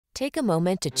Take a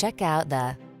moment to check out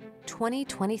the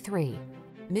 2023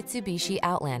 Mitsubishi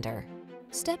Outlander.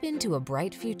 Step into a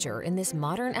bright future in this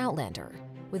modern Outlander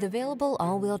with available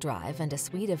all-wheel drive and a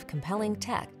suite of compelling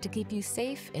tech to keep you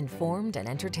safe, informed, and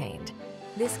entertained.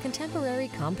 This contemporary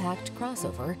compact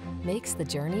crossover makes the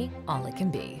journey all it can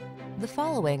be. The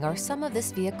following are some of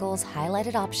this vehicle's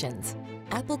highlighted options: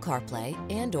 Apple CarPlay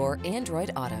and/or Android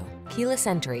Auto, keyless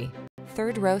entry,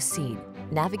 third row seat,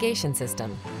 navigation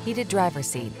system, heated driver's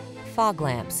seat, fog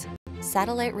lamps,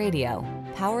 satellite radio,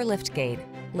 power liftgate,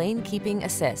 lane keeping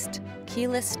assist,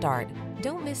 keyless start.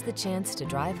 Don't miss the chance to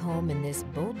drive home in this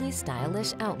boldly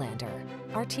stylish Outlander.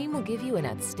 Our team will give you an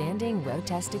outstanding road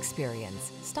test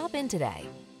experience. Stop in today.